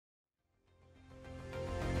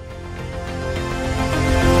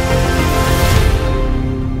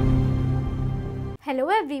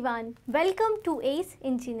everyone, welcome to ACE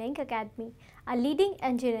Engineering Academy, a leading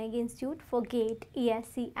engineering institute for GATE,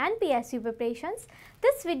 ESC and PSU preparations.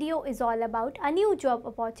 This video is all about a new job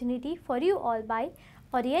opportunity for you all by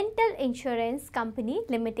Oriental Insurance Company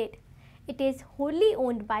Limited. It is wholly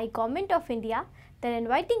owned by Government of India. They are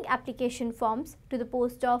inviting application forms to the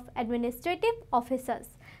post of administrative officers.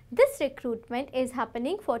 This recruitment is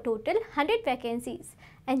happening for total 100 vacancies.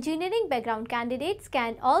 Engineering background candidates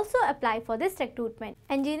can also apply for this recruitment.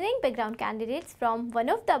 Engineering background candidates from one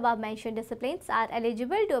of the above mentioned disciplines are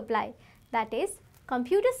eligible to apply, that is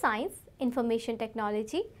computer science, information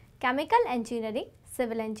technology, chemical engineering,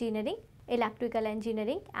 civil engineering, electrical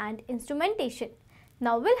engineering and instrumentation.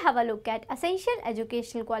 Now we'll have a look at essential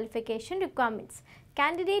educational qualification requirements.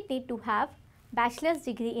 Candidate need to have bachelor's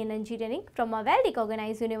degree in engineering from a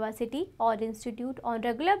well-recognized university or institute on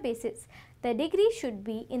regular basis. The degree should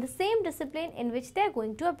be in the same discipline in which they are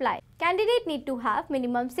going to apply. Candidate need to have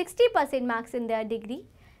minimum 60% marks in their degree.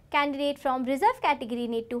 Candidate from reserve category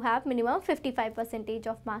need to have minimum 55%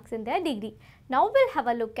 of marks in their degree. Now we'll have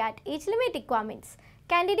a look at age limit requirements.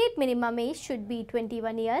 Candidate minimum age should be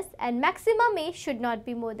 21 years and maximum age should not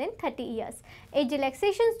be more than 30 years. Age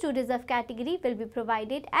relaxations to reserve category will be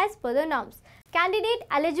provided as per the norms. Candidate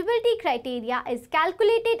eligibility criteria is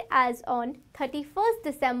calculated as on 31st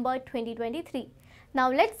December 2023.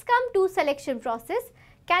 Now let's come to selection process.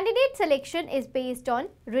 Candidate selection is based on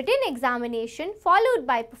written examination followed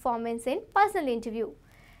by performance in personal interview.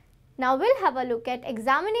 Now we'll have a look at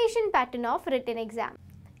examination pattern of written exam.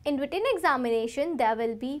 In written examination, there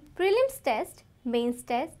will be prelims test, mains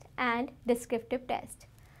test and descriptive test.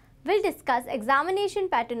 We'll discuss examination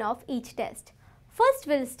pattern of each test. First,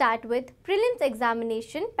 we'll start with prelims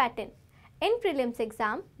examination pattern. In prelims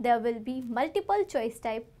exam, there will be multiple choice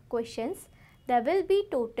type questions. There will be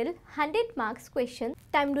total 100 marks questions.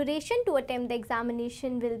 Time duration to attempt the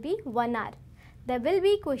examination will be 1 hour. There will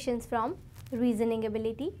be questions from reasoning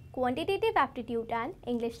ability, quantitative aptitude and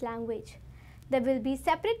English language. There will be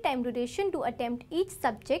separate time duration to attempt each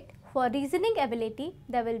subject. For reasoning ability,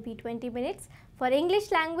 there will be 20 minutes. For English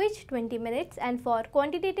language, 20 minutes and for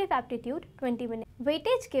quantitative aptitude, 20 minutes.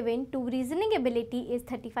 Weightage given to reasoning ability is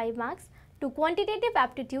 35 marks, to quantitative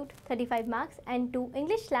aptitude, 35 marks and to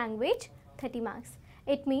English language, 30 marks.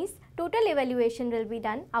 It means total evaluation will be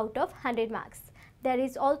done out of 100 marks. There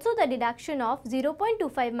is also the deduction of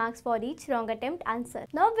 0.25 marks for each wrong attempt answer.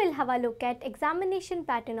 Now we'll have a look at examination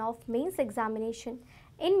pattern of mains examination.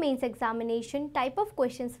 In mains examination, type of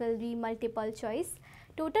questions will be multiple choice.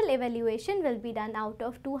 Total evaluation will be done out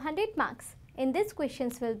of 200 marks. In this,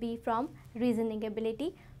 questions will be from reasoning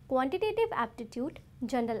ability, quantitative aptitude,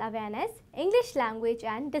 general awareness, English language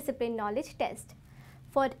and discipline knowledge test.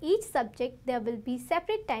 For each subject, there will be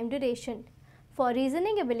separate time duration. For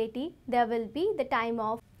reasoning ability, there will be the time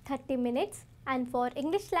of 30 minutes and for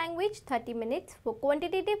English language 30 minutes, for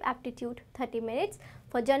quantitative aptitude 30 minutes,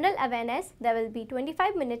 for general awareness there will be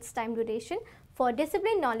 25 minutes time duration, for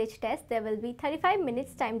discipline knowledge test there will be 35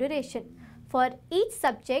 minutes time duration. For each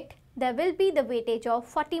subject there will be the weightage of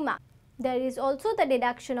 40 marks. There is also the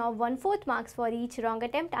deduction of 1/4 marks for each wrong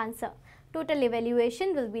attempt answer. Total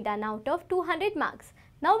evaluation will be done out of 200 marks.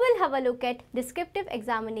 Now we'll have a look at descriptive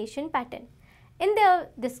examination pattern. In the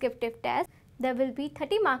descriptive test, there will be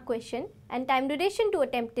 30 mark question and time duration to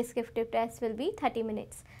attempt descriptive test will be 30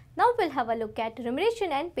 minutes. Now we'll have a look at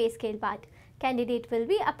remuneration and pay scale part. Candidate will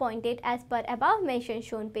be appointed as per above mentioned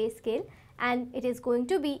shown pay scale and it is going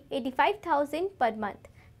to be 85,000 per month.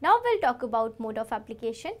 Now we'll talk about mode of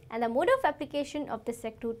application, and the mode of application of this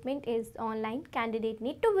recruitment is online. Candidate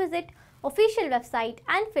need to visit official website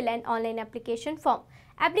and fill an online application form.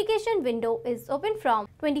 Application window is open from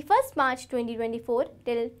 21st March 2024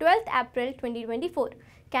 till 12th April 2024.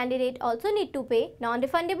 Candidate also need to pay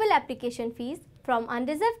non-refundable application fees. From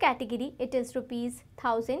unreserved category, it is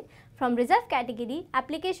 ₹1000. From reserved category,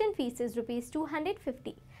 application fees is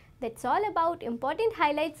 ₹250. That's all about important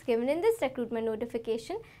highlights given in this recruitment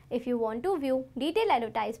notification. If you want to view detailed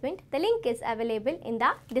advertisement, the link is available in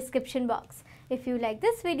the description box. If you like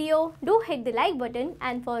this video, do hit the like button,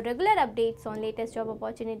 and for regular updates on latest job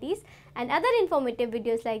opportunities and other informative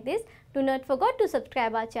videos like this, do not forget to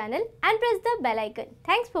subscribe our channel and press the bell icon.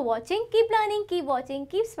 Thanks for watching. Keep learning, keep watching,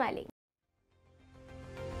 keep smiling.